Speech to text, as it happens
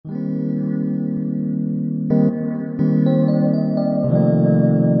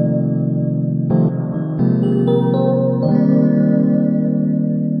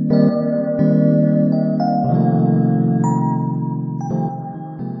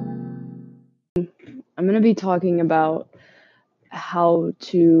I'm going to be talking about how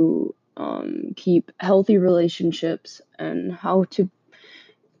to keep healthy relationships and how to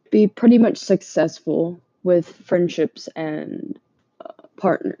be pretty much successful with friendships and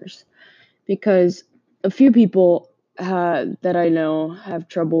partners. Because a few people that I know have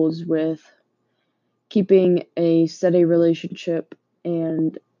troubles with keeping a steady relationship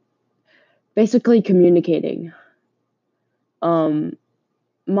and basically communicating. Um,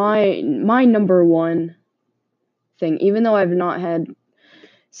 my number one thing, even though I've not had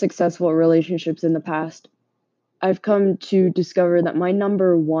successful relationships in the past, I've come to discover that my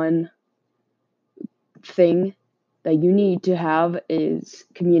number one thing that you need to have is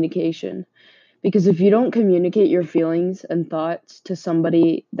communication. Because if you don't communicate your feelings and thoughts to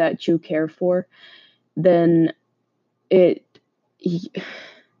somebody that you care for, then it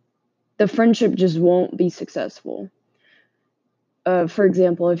the friendship just won't be successful. For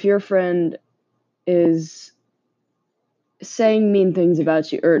example, if your friend is saying mean things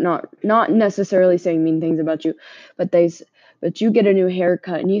about you, or not necessarily saying mean things about you, but you get a new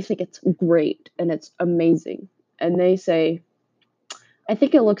haircut and you think it's great and it's amazing, and they say, I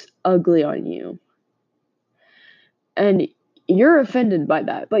think it looks ugly on you, and you're offended by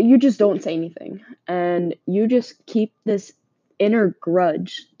that, but you just don't say anything, and you just keep this inner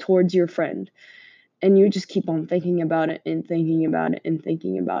grudge towards your friend, and you just keep on thinking about it and thinking about it and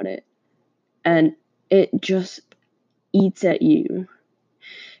thinking about it, and it just eats at you.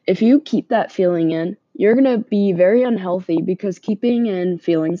 If you keep that feeling in, you're going to be very unhealthy, because keeping in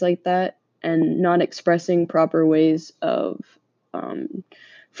feelings like that and not expressing proper ways of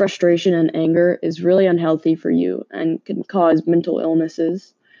frustration and anger is really unhealthy for you and can cause mental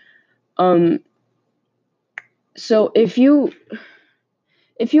illnesses. So if you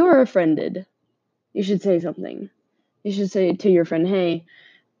are offended, you should say something. You should say to your friend, hey,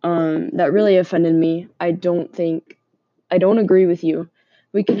 that really offended me. I don't agree with you.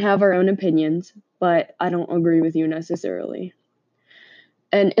 We can have our own opinions, but I don't agree with you necessarily.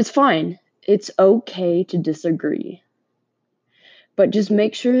 And it's fine. It's okay to disagree. But just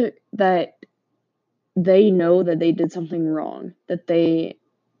make sure that they know that they did something wrong, that they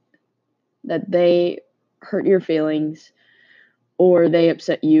hurt your feelings, or they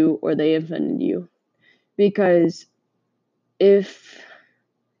upset you, or they offended you. Because if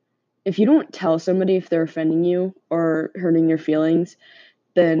you don't tell somebody if they're offending you or hurting your feelings,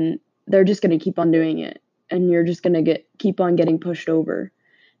 then they're just going to keep on doing it, and you're just going to keep on getting pushed over.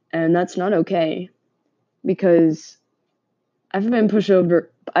 And that's not okay, because I've been pushed over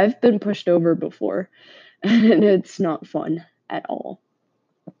before, and it's not fun at all.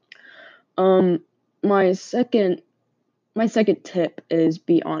 My second tip is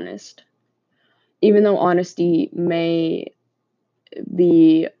be honest. Even though honesty may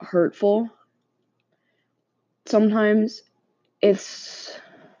be hurtful, sometimes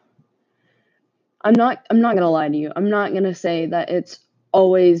I'm not going to lie to you. I'm not going to say that it's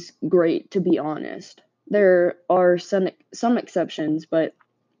always great to be honest. There are some exceptions, but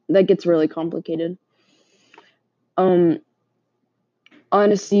that gets really complicated.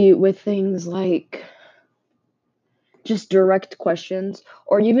 Honesty with things like just direct questions,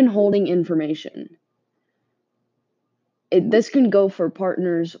 or even holding information. This can go for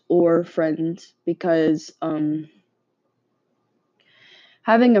partners or friends, because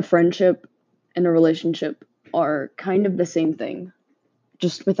having a friendship and a relationship are kind of the same thing,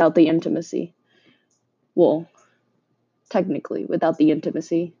 just without the intimacy. Well, technically without the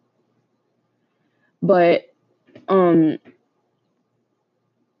intimacy. But like,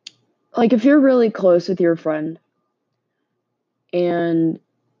 if you're really close with your friend and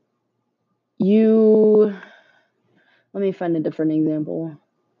let me find a different example.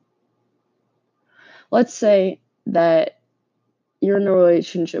 Let's say that you're in a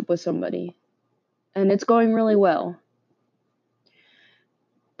relationship with somebody and it's going really well,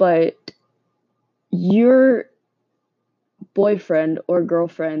 but your boyfriend or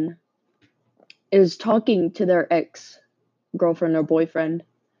girlfriend is talking to their ex-girlfriend or boyfriend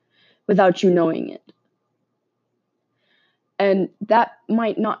without you knowing it. And that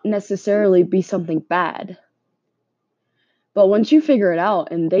might not necessarily be something bad. But once you figure it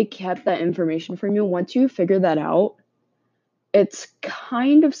out, and they kept that information from you, once you figure that out, it's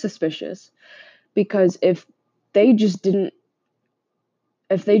kind of suspicious. Because if they just didn't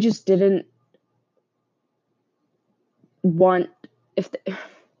want, if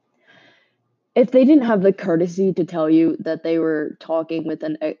they didn't have the courtesy to tell you that they were talking with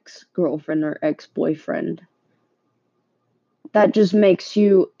an ex-girlfriend or ex-boyfriend, that just makes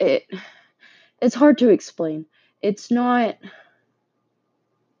it's hard to explain. It's not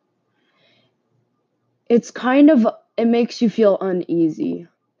it makes you feel uneasy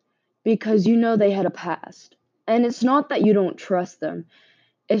because you know they had a past. And it's not that you don't trust them.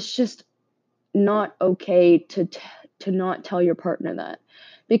 It's just not okay to not tell your partner that.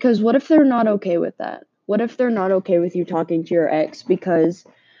 Because what if they're not okay with that? What if they're not okay with you talking to your ex because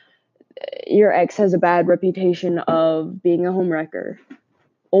your ex has a bad reputation of being a homewrecker,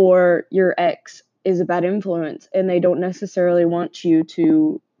 or your ex is a bad influence and they don't necessarily want you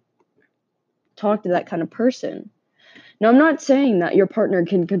to talk to that kind of person? Now, I'm not saying that your partner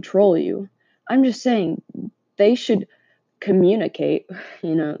can control you. I'm just saying they should communicate,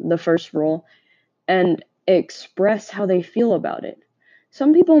 the first rule, and express how they feel about it.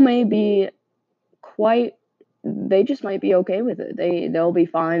 Some people may be they just might be okay with it. They'll be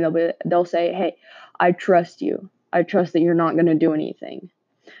fine. They'll say, "Hey, I trust you. I trust that you're not going to do anything."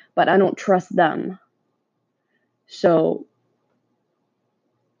 But I don't trust them. So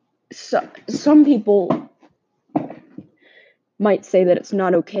some people might say that it's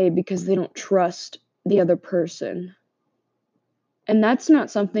not okay because they don't trust the other person. And that's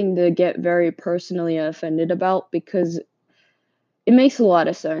not something to get very personally offended about, because it makes a lot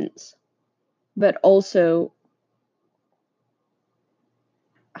of sense. But also,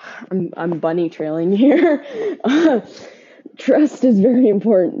 I'm bunny trailing here. Trust is very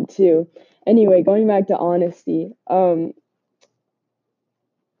important too. Anyway, going back to honesty.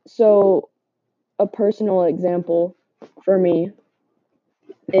 So a personal example for me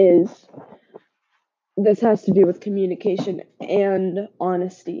is, this has to do with communication and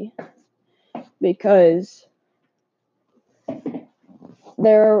honesty, because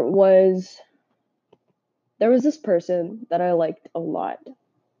there was this person that I liked a lot,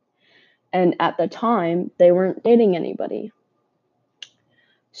 and at the time they weren't dating anybody.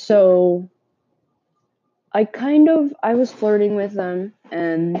 So I was flirting with them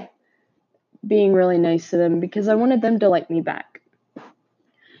and being really nice to them because I wanted them to like me back.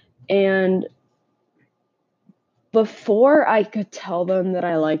 And before I could tell them that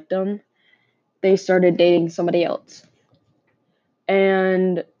I liked them, they started dating somebody else.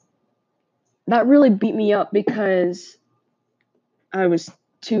 And that really beat me up because I was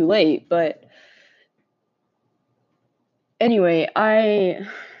too late. But anyway,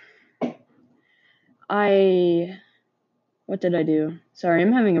 what did I do? Sorry,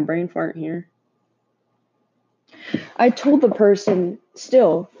 I'm having a brain fart here. I told the person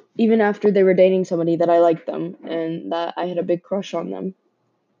still, even after they were dating somebody, that I liked them and that I had a big crush on them.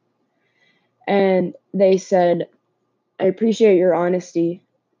 And they said, "I appreciate your honesty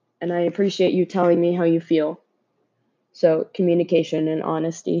and I appreciate you telling me how you feel." So, communication and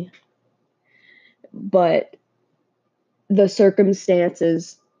honesty. But the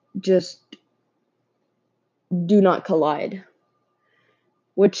circumstances just do not collide.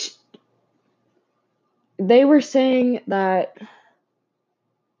 Which they were saying that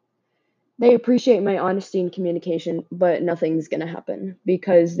they appreciate my honesty and communication, but nothing's going to happen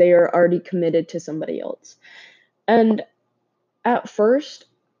because they are already committed to somebody else. And at first,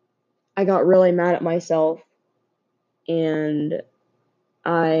 I got really mad at myself, and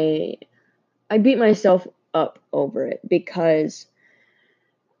I beat myself up over it because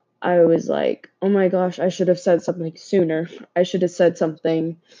I was like, "Oh my gosh, I should have said something sooner. I should have said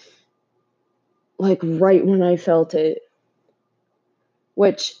something like right when I felt it."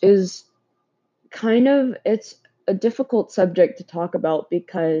 Which is it's a difficult subject to talk about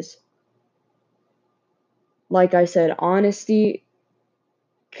because, like I said, honesty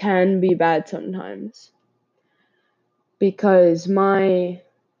can be bad sometimes. Because my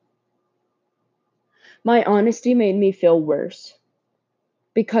honesty made me feel worse.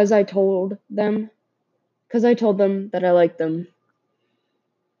 Because I told them that I liked them.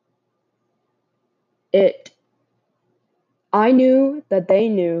 I knew that they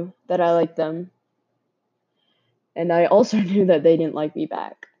knew that I liked them. And I also knew that they didn't like me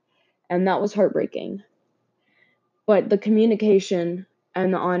back. And that was heartbreaking. But the communication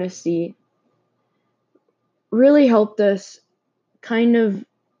and the honesty really helped us kind of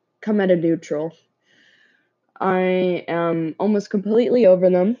come at a neutral. I am almost completely over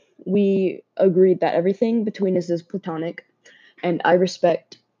them. We agreed that everything between us is platonic, and I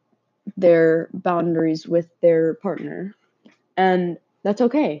respect their boundaries with their partner. And that's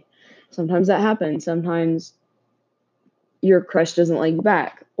okay. Sometimes that happens. Sometimes your crush doesn't like you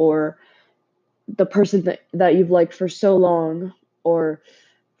back, or the person that you've liked for so long, or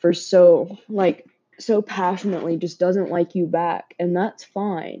for so passionately, just doesn't like you back, and that's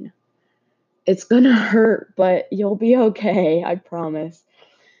fine. It's gonna hurt, but you'll be okay, I promise.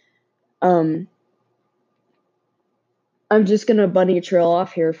 I'm just gonna bunny trail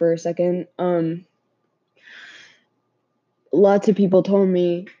off here for a second. lots of people told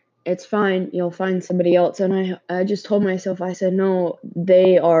me, it's fine, you'll find somebody else. And I just told myself, I said, no,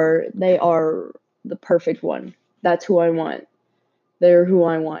 they are the perfect one. That's who I want. They're who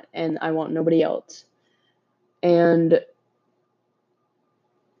I want, and I want nobody else. And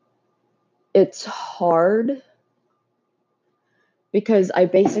it's hard because I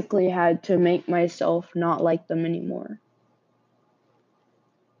basically had to make myself not like them anymore.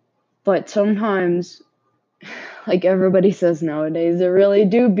 But sometimes, like everybody says nowadays, it really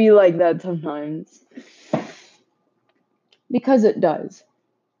do be like that sometimes. Because it does.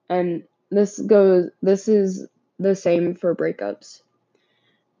 And this is the same for breakups.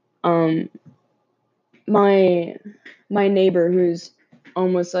 Um my my neighbor, who's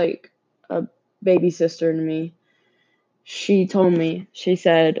almost like a baby sister to me, she told me, she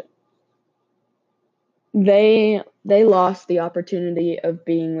said they lost the opportunity of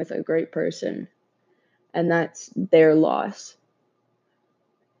being with a great person, and that's their loss.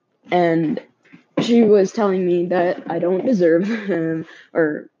 And she was telling me that I don't deserve him,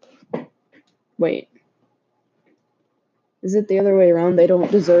 or wait, is it the other way around? They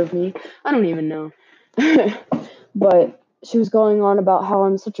don't deserve me. I don't even know. But she was going on about how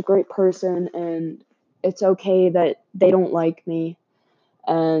I'm such a great person and it's okay that they don't like me,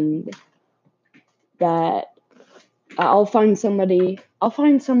 and that I'll find somebody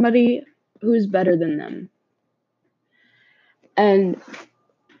who's better than them. And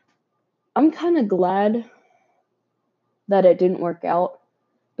I'm kind of glad that it didn't work out,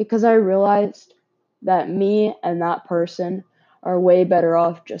 because I realized that me and that person are way better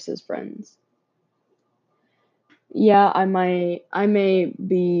off just as friends. Yeah, I may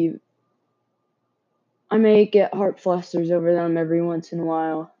get heart flusters over them every once in a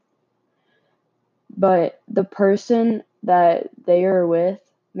while, but the person that they are with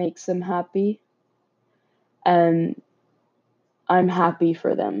makes them happy, and I'm happy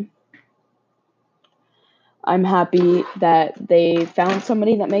for them. I'm happy that they found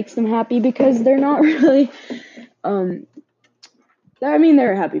somebody that makes them happy, because they're not really um I mean,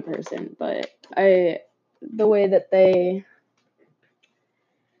 they're a happy person, but I the way that they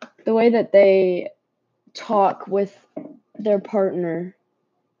the way that they talk with their partner,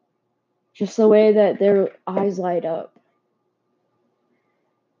 just the way that their eyes light up,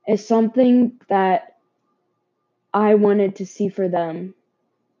 is something that I wanted to see for them,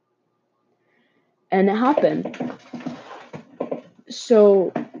 and it happened.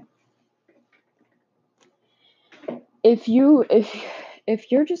 So if you're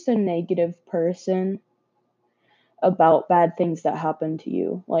just a negative person about bad things that happen to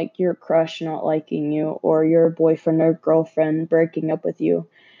you, like your crush not liking you or your boyfriend or girlfriend breaking up with you,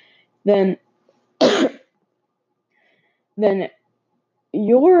 then then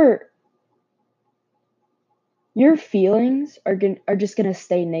your your feelings are just going to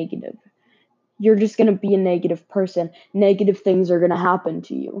stay negative. You're just going to be a negative person. Negative things are going to happen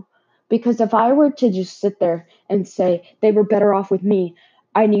to you. Because if I were to just sit there and say they were better off with me,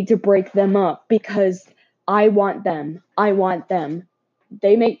 I need to break them up because I want them. I want them.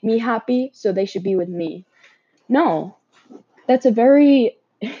 They make me happy, so they should be with me. No, that's a very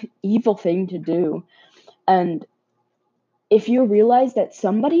evil thing to do. And if you realize that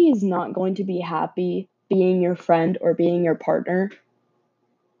somebody is not going to be happy being your friend or being your partner,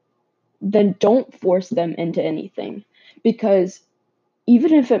 then don't force them into anything. Because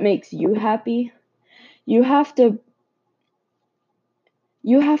even if it makes you happy, you have to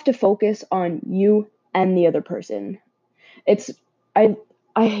focus on you and the other person. It's I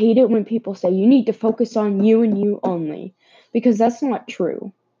I hate it when people say you need to focus on you and you only, because that's not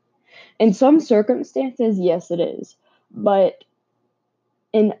true. In some circumstances, yes it is. But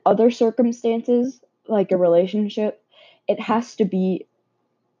in other circumstances, like a relationship, it has to be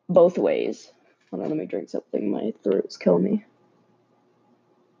both ways. Hold on, let me drink something. My throat's killing me.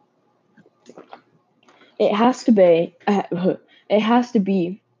 It has to be it has to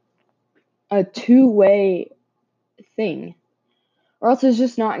be a two-way thing, or else it's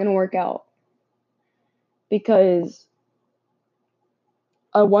just not going to work out. Because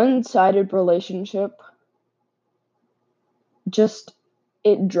a one-sided relationship just,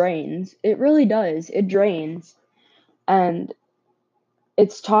 it drains. It really does. It drains. And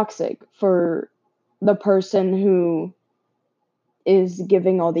it's toxic for the person who is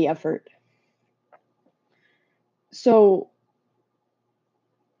giving all the effort. So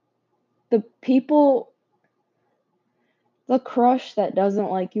the people, the crush that doesn't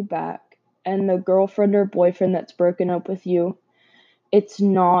like you back, and the girlfriend or boyfriend that's broken up with you, it's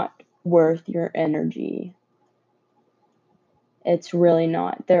not worth your energy. It's really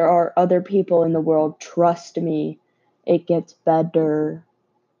not. There are other people in the world, trust me, it gets better.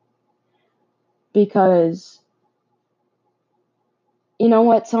 Because, you know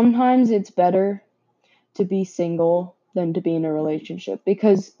what, sometimes it's better to be single than to be in a relationship.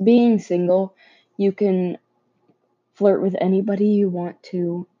 Because being single, you can flirt with anybody you want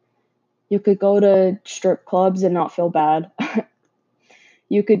to. You could go to strip clubs and not feel bad.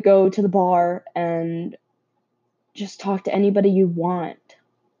 You could go to the bar and just talk to anybody you want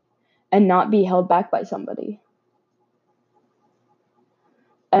and not be held back by somebody.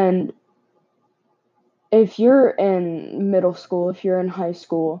 And if you're in middle school, if you're in high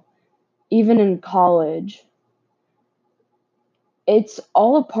school, even in college, it's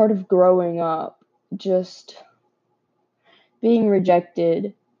all a part of growing up. Just being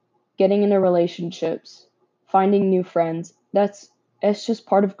rejected, getting into relationships, finding new friends. It's just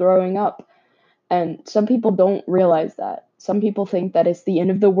part of growing up. And some people don't realize that. Some people think that it's the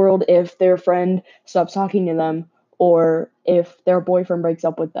end of the world if their friend stops talking to them or if their boyfriend breaks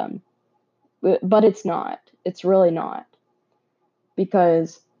up with them. But it's not. It's really not.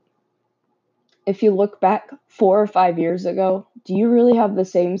 Because if you look back 4 or 5 years ago, do you really have the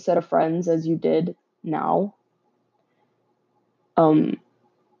same set of friends as you did now?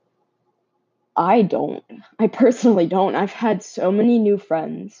 I don't. I personally don't. I've had so many new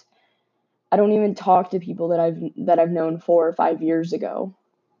friends. I don't even talk to people that I've known 4 or 5 years ago.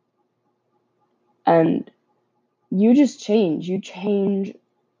 And you just change. You change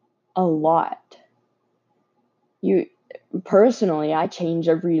a lot. Personally, I change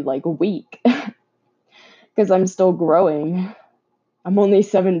every like week because I'm still growing. I'm only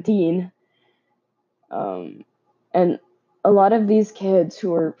 17. And a lot of these kids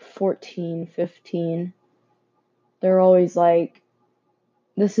who are 14, 15, they're always like,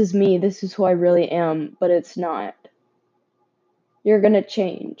 this is me, this is who I really am, but it's not. You're gonna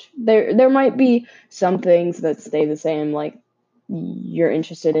change. There might be some things that stay the same, like you're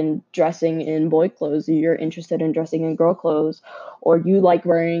interested in dressing in boy clothes, you're interested in dressing in girl clothes, or you like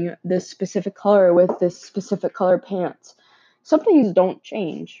wearing this specific color with this specific color pants. Some things don't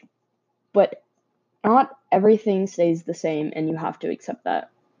change, but not everything stays the same, and you have to accept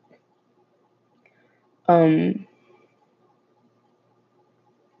that.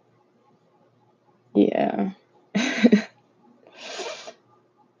 Yeah.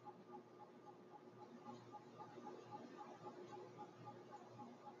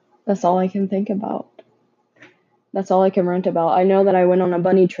 That's all I can think about. That's all I can rant about. I know that I went on a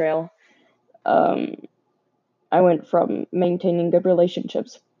bunny trail. Um, I went from maintaining good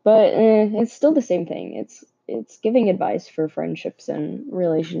relationships, but it's still the same thing. It's giving advice for friendships and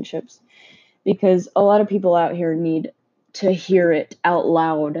relationships because a lot of people out here need to hear it out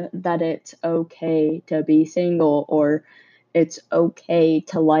loud that it's okay to be single, or it's okay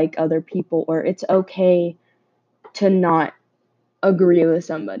to like other people, or it's okay to not agree with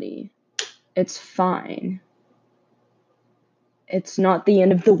somebody. It's fine. It's not the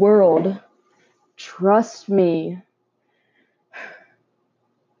end of the world. Trust me.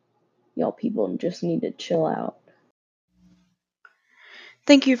 Y'all people just need to chill out.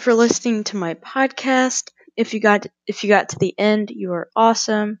 Thank you for listening to my podcast. If you got to the end, you are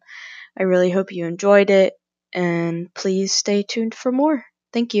awesome. I really hope you enjoyed it, and please stay tuned for more.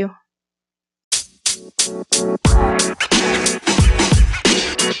 Thank you.